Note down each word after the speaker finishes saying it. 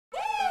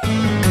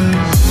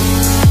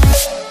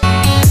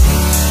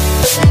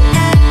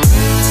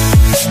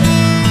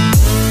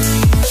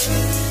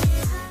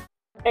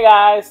Hey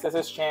guys, this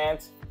is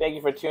Chance. Thank you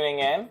for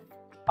tuning in.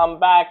 I'm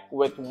back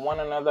with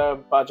another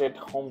budget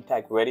home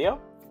tech video.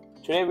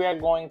 Today we are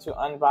going to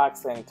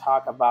unbox and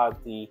talk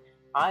about the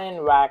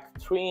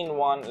Ionvac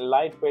 3-in-1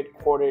 lightweight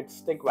corded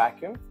stick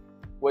vacuum,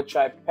 which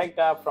I picked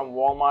up from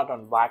Walmart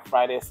on Black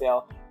Friday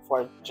sale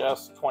for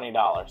just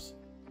 $20.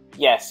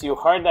 Yes, you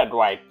heard that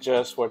right,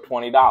 just for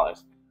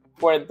 $20.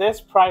 For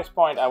this price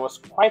point, I was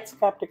quite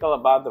skeptical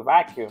about the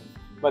vacuum,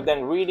 but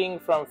then reading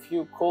from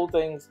few cool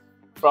things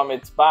from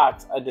its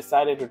box, I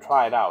decided to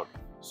try it out.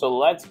 So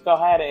let's go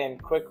ahead and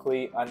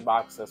quickly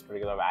unbox this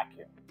particular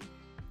vacuum.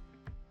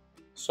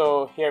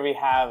 So here we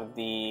have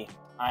the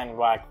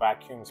Ionvac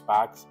vacuums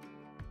box.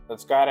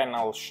 Let's go ahead and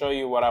I'll show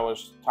you what I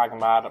was talking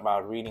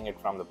about reading it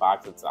from the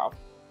box itself.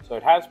 So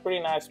it has pretty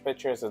nice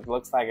pictures. It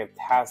looks like it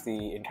has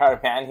the entire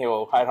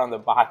manual right on the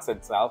box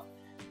itself.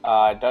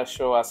 It does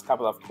show us a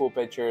couple of cool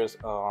pictures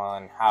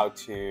on how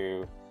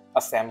to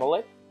assemble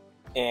it.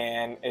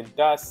 And it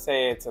does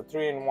say it's a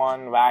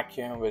 3-in-1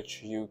 vacuum,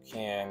 which you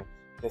can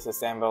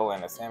disassemble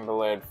and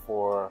assemble it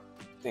for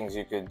things.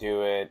 You could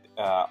do it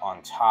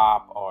on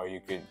top, or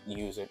you could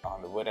use it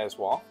on the wood as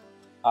well.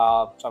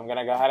 So I'm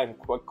gonna go ahead and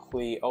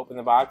quickly open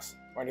the box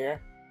right here.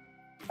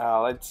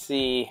 Let's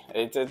see,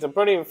 it's a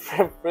pretty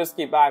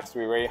risky box, to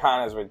be very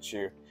honest with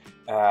you.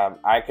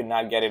 I could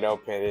not get it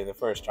open in the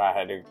first try. I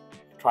had to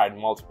try it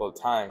multiple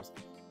times.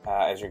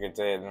 As you could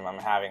see, I'm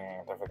having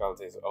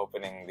difficulties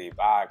opening the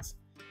box.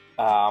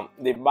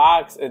 The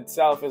box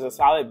itself is a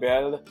solid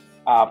build.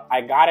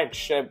 I got it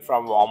shipped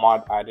from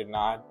Walmart. I did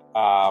not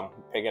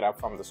pick it up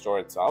from the store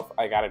itself.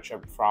 I got it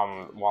shipped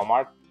from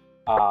Walmart.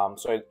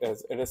 So it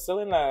is still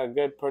in a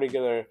good, pretty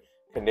good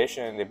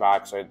condition in the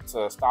box. So it's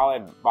a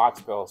solid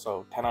box build.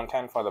 So 10 on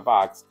 10 for the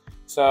box.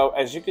 So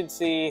as you can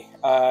see,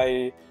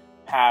 I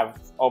have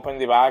opened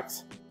the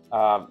box.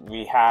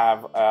 We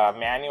have a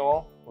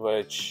manual,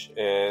 which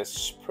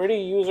is pretty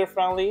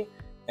user-friendly,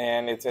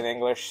 and it's in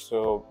English,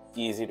 so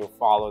easy to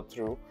follow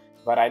through.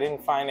 But I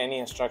didn't find any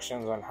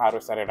instructions on how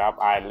to set it up.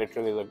 I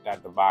literally looked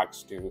at the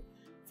box to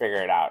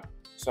figure it out.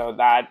 So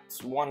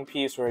that's one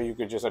piece where you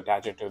could just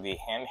attach it to the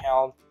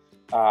handheld.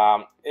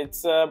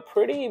 It's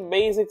pretty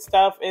basic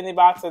stuff in the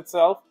box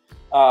itself.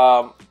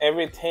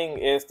 Everything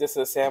is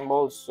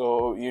disassembled,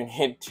 so you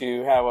need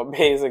to have a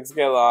basic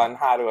skill on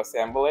how to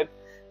assemble it.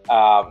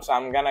 So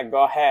I'm gonna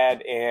go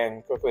ahead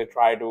and quickly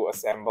try to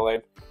assemble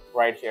it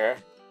right here.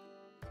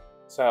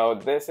 So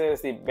this is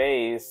the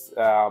base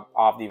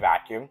of the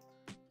vacuum.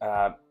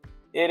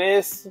 It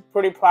is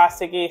pretty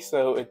plasticky,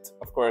 so it's,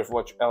 of course,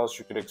 what else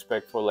you could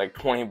expect for like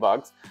 20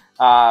 bucks.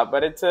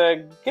 But it's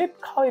a good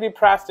quality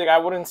plastic. I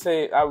wouldn't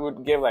say, I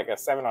would give like a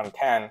 7 on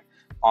 10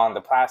 on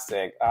the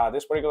plastic.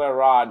 This particular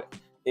rod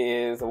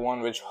is the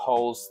one which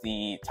holds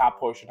the top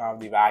portion of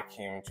the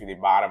vacuum to the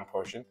bottom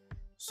portion.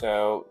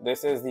 So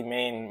this is the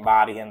main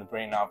body and the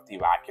brain of the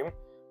vacuum.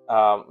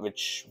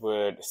 Which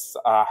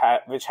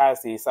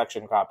has the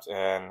suction cups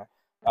and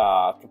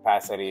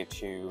capacity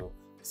to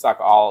suck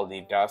all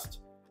the dust.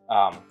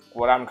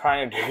 What I'm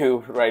trying to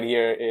do right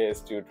here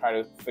is to try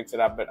to fix it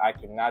up, but I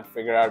could not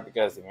figure out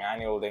because the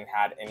manual didn't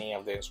have any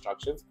of the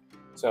instructions.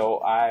 So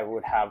I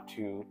would have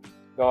to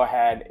go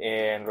ahead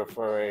and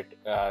refer it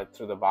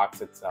through the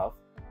box itself.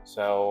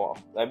 So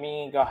let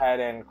me go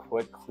ahead and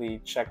quickly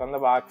check on the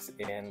box,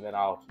 and then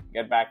I'll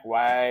get back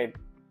right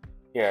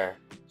here.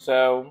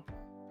 So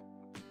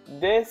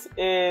this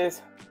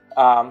is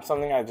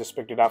something I just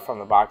picked it up from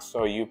the box.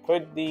 So you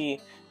put the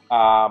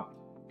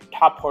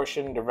top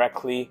portion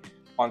directly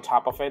on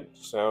top of it.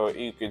 So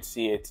you could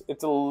see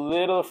it's a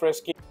little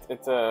frisky.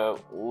 It's a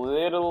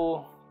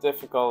little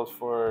difficult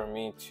for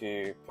me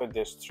to put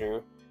this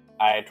through.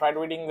 I tried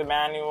reading the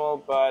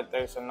manual, but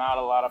there's not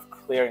a lot of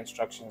clear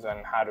instructions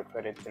on how to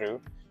put it through.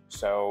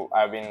 So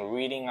I've been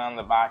reading on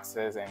the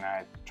boxes, and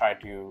I tried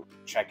to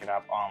check it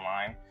up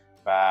online,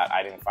 but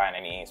I didn't find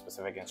any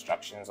specific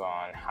instructions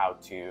on how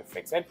to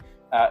fix it.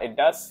 It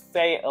does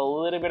stay a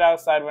little bit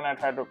outside when I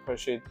try to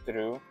push it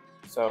through.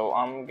 So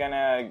I'm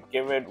gonna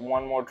give it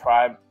one more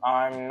try.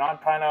 I'm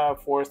not trying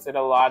to force it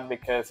a lot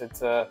because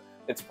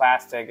it's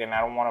plastic and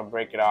I don't want to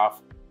break it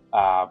off.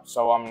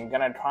 So I'm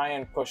gonna try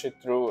and push it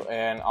through,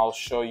 and I'll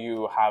show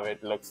you how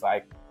it looks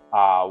like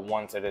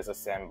once it is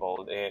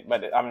assembled.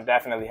 But I'm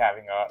definitely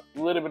having a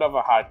little bit of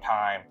a hard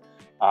time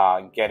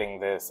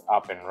getting this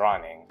up and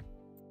running.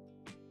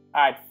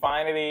 Alright,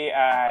 finally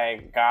I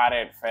got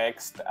it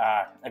fixed.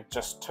 It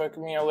just took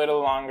me a little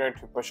longer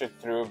to push it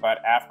through, but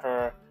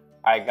after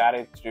I got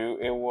it through,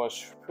 it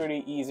was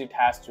pretty easy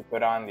task to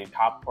put on the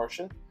top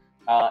portion.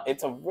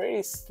 It's a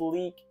very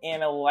sleek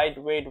and a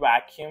lightweight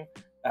vacuum.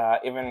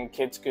 Even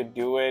kids could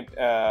do it.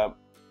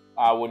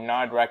 I would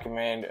not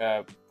recommend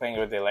playing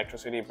with the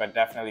electricity, but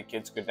definitely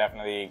kids could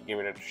definitely give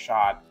it a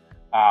shot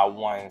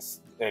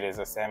once it is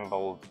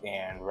assembled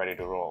and ready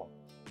to roll.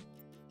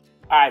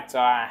 Alright, so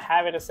I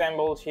have it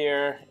assembled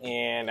here,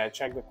 and I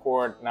checked the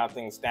cord,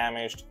 nothing's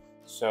damaged.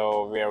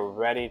 So we are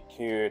ready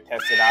to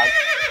test it out,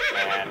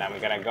 and I'm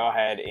gonna go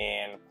ahead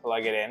and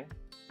plug it in.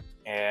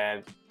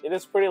 and it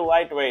is pretty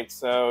lightweight,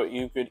 so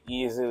you could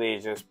easily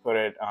just put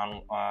it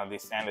on the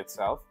stand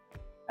itself.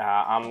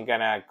 I'm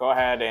gonna go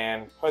ahead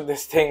and put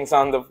these things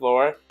on the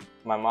floor.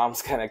 My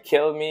mom's gonna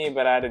kill me,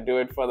 but I had to do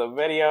it for the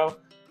video.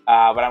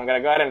 But I'm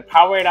gonna go ahead and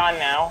power it on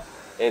now.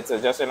 It's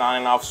just an on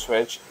and off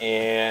switch,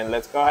 and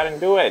let's go ahead and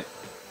do it.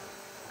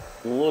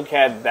 Look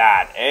at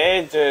that.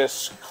 It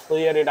just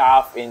cleared it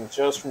off in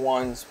just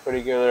one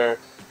particular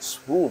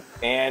swoop.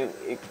 And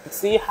you can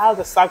see how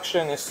the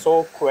suction is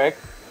so quick.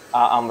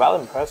 I'm well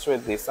impressed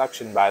with the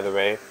suction, by the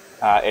way.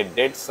 It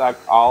did suck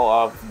all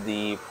of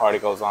the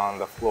particles on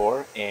the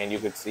floor, and you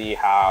could see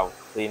how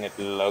clean it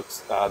looks.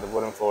 The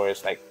wooden floor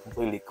is like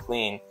completely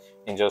clean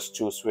in just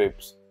 2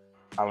 sweeps.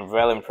 I'm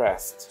well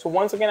impressed. So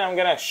once again, I'm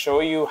gonna show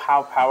you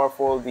how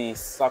powerful the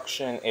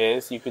suction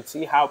is. You could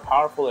see how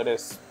powerful it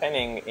is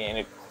spinning, and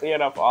it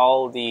cleared up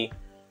all the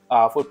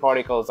food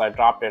particles. I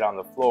dropped it on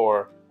the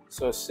floor.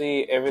 So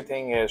see,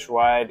 everything is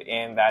right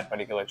in that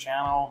particular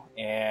channel,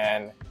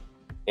 and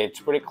it's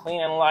pretty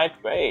clean and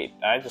lightweight.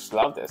 I just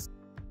love this.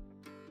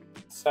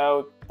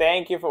 So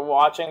thank you for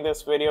watching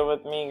this video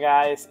with me,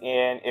 guys.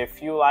 And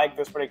if you like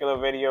this particular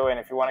video and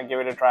if you want to give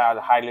it a try, I'd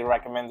highly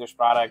recommend this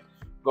product.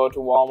 Go to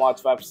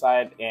Walmart's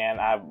website, and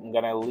I'm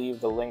gonna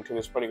leave the link to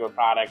this particular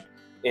product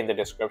in the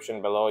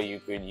description below. You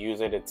could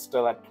use it. It's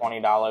still at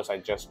 $20. I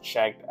just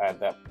checked at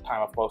the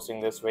time of posting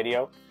this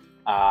video.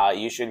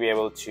 You should be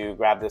able to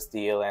grab this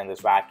deal and this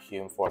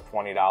vacuum for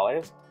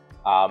 $20.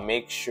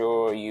 Make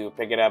sure you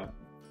pick it up.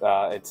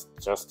 It's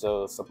just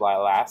till supply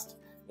last.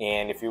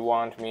 And if you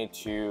want me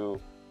to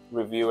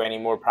review any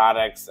more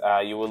products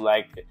you would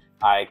like,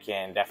 I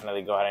can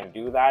definitely go ahead and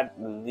do that.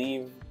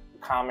 Leave a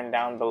comment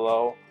down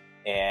below,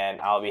 and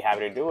I'll be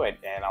happy to do it.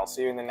 And I'll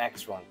see you in the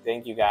next one.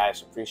 Thank you,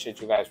 guys.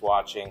 Appreciate you guys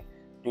watching.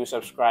 Do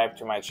subscribe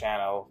to my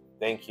channel.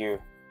 Thank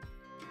you.